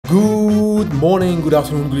Good morning, good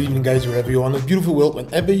afternoon, good evening guys, wherever you are on this beautiful world,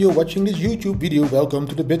 whenever you're watching this YouTube video. Welcome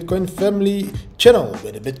to the Bitcoin family channel,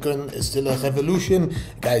 where the Bitcoin is still a revolution.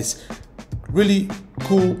 Guys, really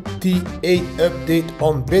cool TA update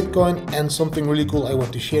on Bitcoin, and something really cool I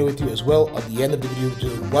want to share with you as well at the end of the video.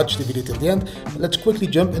 To watch the video till the end, but let's quickly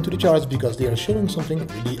jump into the charts because they are showing something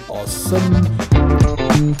really awesome.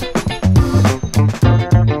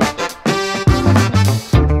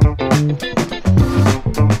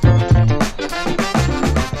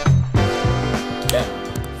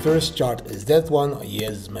 First chart is that one. Oh,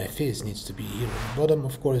 yes, my face needs to be here at the bottom,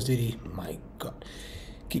 of course, Didi. My god,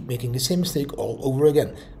 keep making the same mistake all over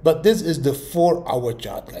again. But this is the 4-hour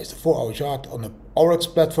chart, guys. The 4-hour chart on the Oryx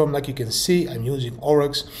platform. Like you can see, I'm using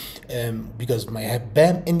Oryx because my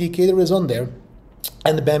BAM indicator is on there,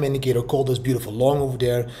 and the BAM indicator called this beautiful long over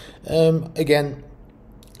there. Again,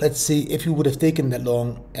 let's see if you would have taken that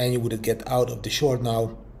long and you would have get out of the short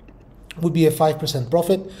now. Would be a 5%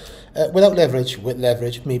 profit without leverage. With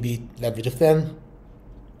leverage, maybe leverage of 10,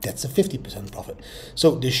 that's a 50% profit.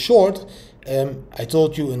 So the short, I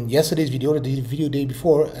told you in yesterday's video, or the video day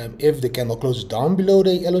before, if the candle closes down below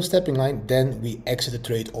the yellow stepping line, then we exit the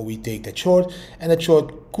trade or we take that short, and that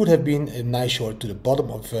short could have been a nice short to the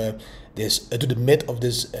bottom of this, to the mid of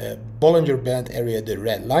this Bollinger Band area, the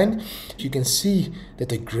red line. You can see that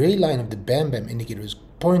the gray line of the BAM indicator is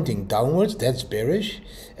pointing downwards. That's bearish.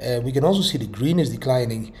 We can also see the green is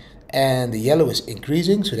declining and the yellow is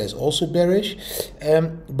increasing, so that's also bearish.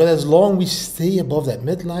 But as long as we stay above that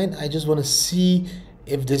midline, I just want to see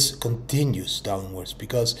if this continues downwards,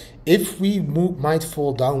 because if we might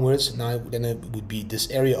fall downwards now, then it would be this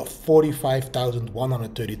area of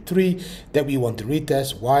 45,133 that we want to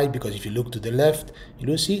retest. Why? Because if you look to the left, you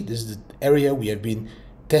will see this is the area we have been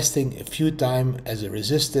testing a few times as a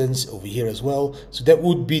resistance over here as well. So that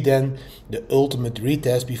would be then the ultimate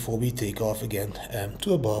retest before we take off again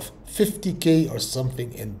to above 50k or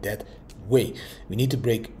something in that way. We need to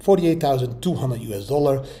break 48,200 US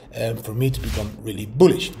dollar for me to become really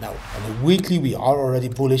bullish. Now on the weekly we are already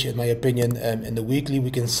bullish in my opinion. In the weekly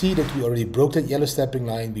we can see that we already broke that yellow stepping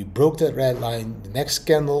line, we broke that red line. The next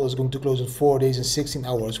candle is going to close in 4 days and 16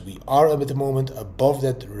 hours. We are at the moment above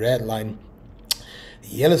that red line.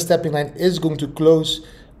 The yellow stepping line is going to close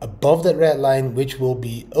above that red line, which will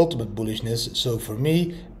be ultimate bullishness. So for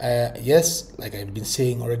me, yes, like I've been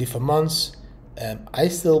saying already for months, I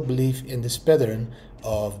still believe in this pattern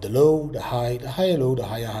of the low, the high, the higher low, the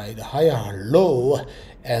higher high, the higher low,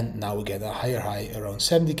 and now we get a higher high around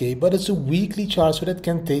 70k. But it's a weekly chart, so that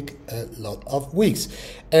can take a lot of weeks.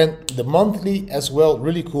 And the monthly as well,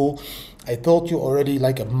 really cool. I told you already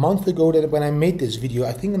like a month ago that when I made this video,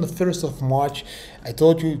 I think on the 1st of March, I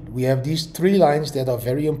told you we have these 3 lines that are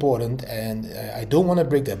very important, and I don't want to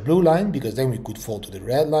break that blue line because then we could fall to the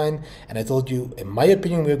red line. And I told you, in my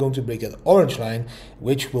opinion, we're going to break that orange line,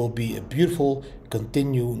 which will be a beautiful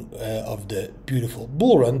continue of the beautiful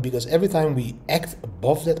bull run, because every time we act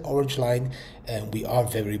above that orange line, we are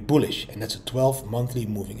very bullish, and that's a 12 monthly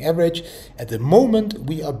moving average. At the moment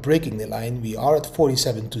we are breaking the line. We are at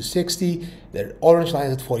 47,260. The orange line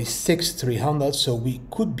is at 46,300, so we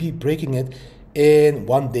could be breaking it in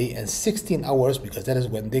 1 day and 16 hours, because that is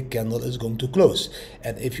when the candle is going to close.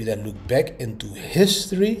 And if you then look back into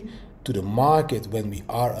history to the market when we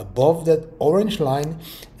are above that orange line,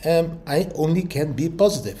 I only can be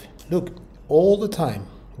positive. Look, all the time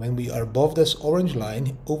when we are above this orange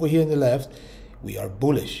line over here on the left, we are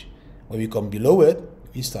bullish. When we come below it,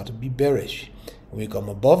 we start to be bearish. When we come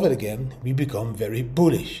above it again, we become very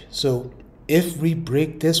bullish. So if we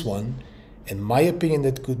break this one, in my opinion,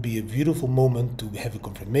 that could be a beautiful moment to have a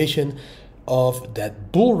confirmation of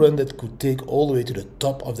that bull run that could take all the way to the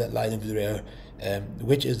top of that line over there,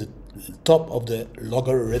 which is the top of the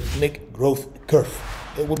logarithmic growth curve.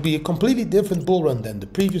 It would be a completely different bull run than the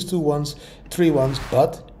previous 3 ones,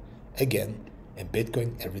 but again, in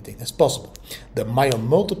Bitcoin everything is possible. The Maya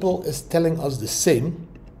multiple is telling us the same.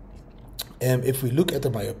 If we look at the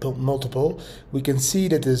Maya multiple, we can see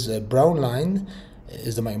that this brown line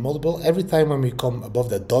is the Maya multiple. Every time when we come above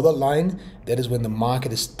that dotted line, that is when the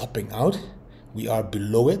market is topping out. We are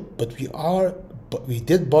below it, but we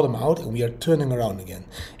did bottom out and we are turning around again.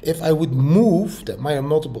 If I would move that Maya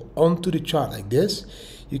multiple onto the chart like this,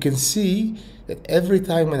 you can see that every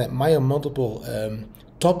time when that Maya multiple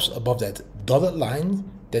tops above that dotted line,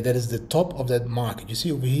 that is the top of that market. You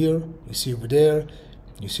see over here, you see over there,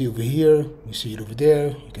 you see over here, you see it over there,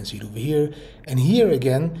 you can see it over here. And here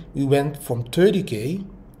again, we went from 30k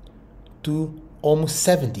to almost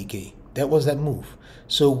 70k. That was that move.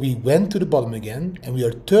 So we went to the bottom again and we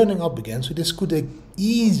are turning up again. So this could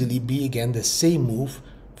easily be again the same move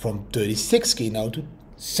from 36K now to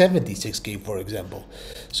 76K, for example.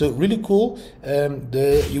 So really cool.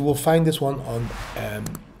 You will find this one on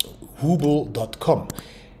Hubble.com.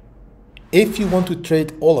 If you want to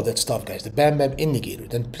trade all of that stuff, guys, the Bam Bam indicator,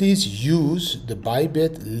 then please use the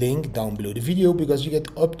Bybit link down below the video, because you get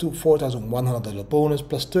up to $4,100 bonus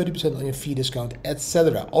plus 30% on your fee discount,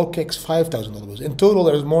 etc. All kicks $5,000 bonus. In total,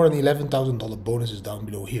 there's more than $11,000 bonuses down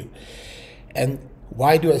below here. And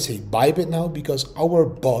why do I say Bybit now? Because our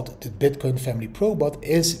bot, the Bitcoin Family Pro bot,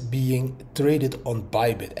 is being traded on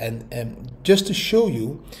Bybit. And just to show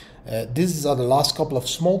you, these are the last couple of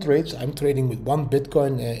small trades. I'm trading with 1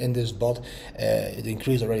 Bitcoin in this bot. It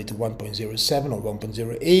increased already to 1.07 or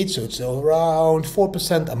 1.08, so it's around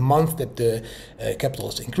 4% a month that the capital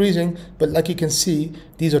is increasing. But like you can see,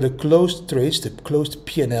 these are the closed trades, the closed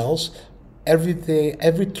P&Ls. Every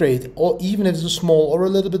trade, or even if it's small or a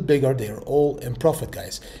little bit bigger, they are all in profit,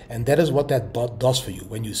 guys. And that is what that bot does for you.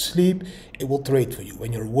 When you sleep, it will trade for you.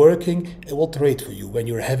 When you're working, it will trade for you. When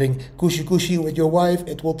you're having cushy with your wife,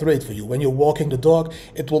 it will trade for you. When you're walking the dog,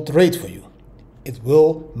 it will trade for you. It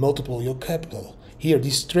will multiply your capital. Here,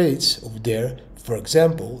 these trades over there, for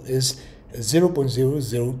example, is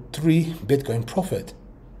 0.003 Bitcoin profit.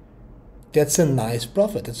 That's a nice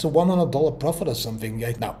profit. It's a $100 profit or something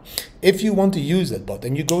right now. If you want to use that bot,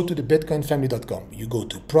 then you go to the bitcoinfamily.com. You go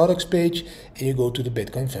to products page and you go to the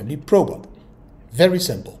Bitcoin Family Pro bot. Very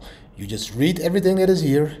simple. You just read everything that is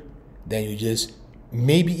here. Then you just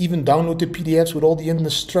maybe even download the PDFs with all the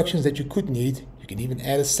instructions that you could need. You can even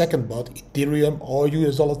add a second bot, Ethereum or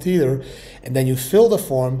US dollar Tether, and then you fill the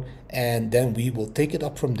form, and then we will take it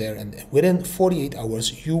up from there. And within 48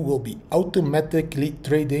 hours, you will be automatically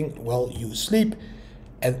trading while you sleep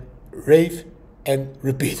and rave and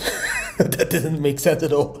repeat. That didn't make sense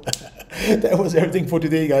at all. That was everything for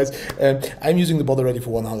today, guys. I'm using the bot already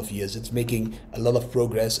for 1.5 years. It's making a lot of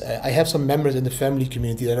progress. I have some members in the family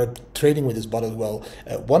community that are trading with this bot as well.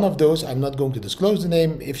 One of those, I'm not going to disclose the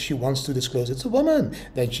name. If she wants to disclose it's a woman,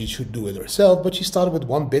 then she should do it herself. But she started with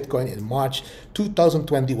 1 Bitcoin in March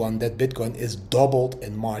 2021. That Bitcoin is doubled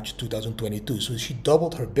in March 2022. So she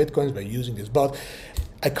doubled her Bitcoins by using this bot.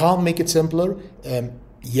 I can't make it simpler.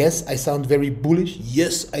 Yes, I sound very bullish.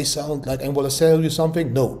 Yes, I sound like I want to sell you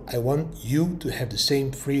something. No, I want you to have the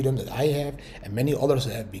same freedom that I have and many others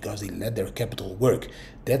have, because they let their capital work.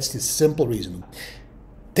 That's the simple reason.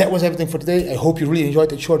 That was everything for today. I hope you really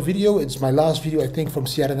enjoyed that short video. It's my last video, I think, from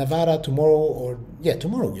Sierra Nevada. Tomorrow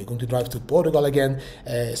we're going to drive to Portugal again,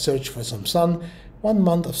 search for some sun. 1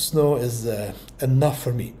 month of snow is enough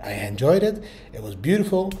for me. I enjoyed it. It was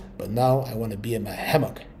beautiful, but now I want to be in my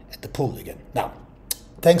hammock at the pool again. Now,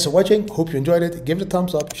 thanks for watching. Hope you enjoyed it. Give it a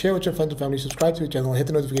thumbs up, share with your friends and family, subscribe to the channel, hit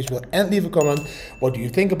the notification bell, and leave a comment. What do you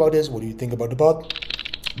think about this? What do you think about the bot,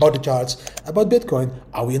 about the charts, about Bitcoin?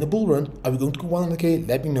 Are we in a bull run? Are we going to go 100K?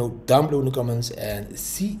 Let me know down below in the comments, and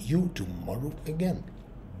see you tomorrow again.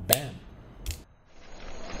 Bam.